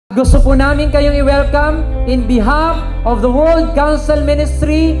Gusto po namin kayong i-welcome in behalf of the World Council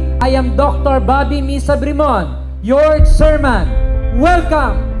Ministry. I am Dr. Bobby Misa Brimon, your chairman.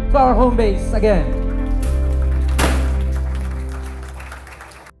 Welcome to our home base again.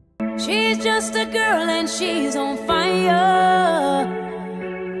 She's just a girl and she's on fire,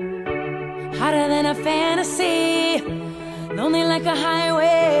 hotter than a fantasy, lonely like a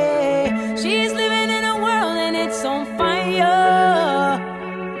highway. She's living in a world and it's on fire,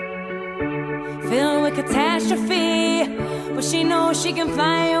 filled with catastrophe, but she knows she can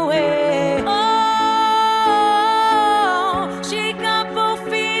fly away. Oh, she got both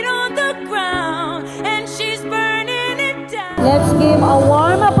feet on the ground and she's burning it down. Let's give a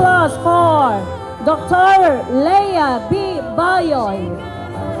warm applause for Dr. Leia B. Bayoy.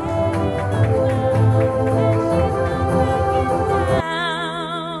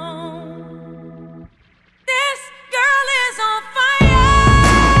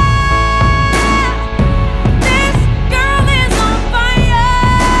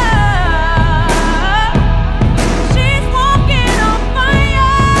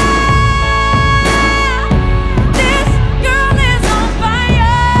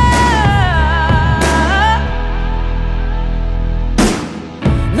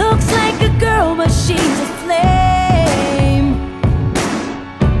 She's a flame,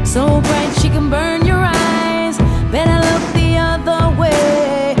 so bright she can burn your eyes. Better look the other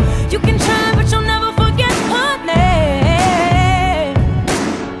way. You can try, but you'll never forget her name.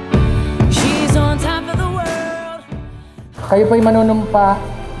 She's on top of the world. Kayo po'y manunumpa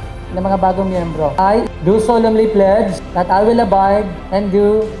ng mga bagong miyembro. I do solemnly pledge that I will abide and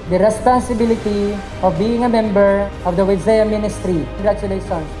do the responsibility of being a member of the Wisea Ministry.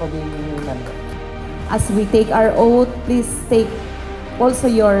 Congratulations for being a new member. As we take our oath, please take also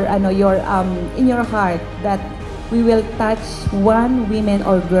your in your heart that we will touch one woman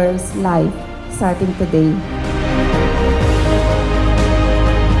or girl's life starting today.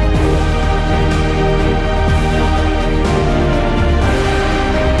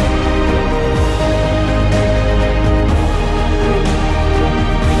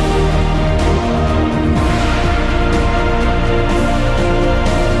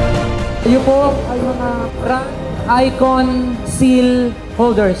 Kayo po ay mga rank icon seal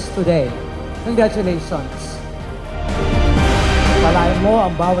holders today. Congratulations. Palain mo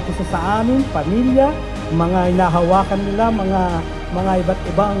ang bawat isa sa amin, pamilya, mga inahawakan nila, mga iba't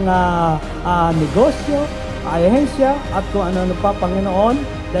ibang negosyo, ahensya, at kung ano-ano pa, Panginoon,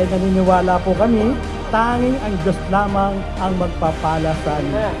 dahil naniniwala po kami, tanging ang Diyos lamang ang magpapala sa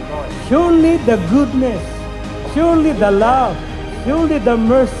amin. Surely the goodness, surely the love, surely the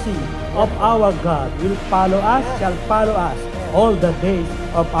mercy of our God will follow us, shall follow us all the days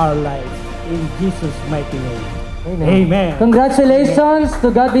of our lives. In Jesus' mighty name. Amen. Amen. Congratulations.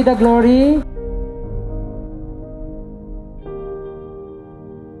 To God be the glory.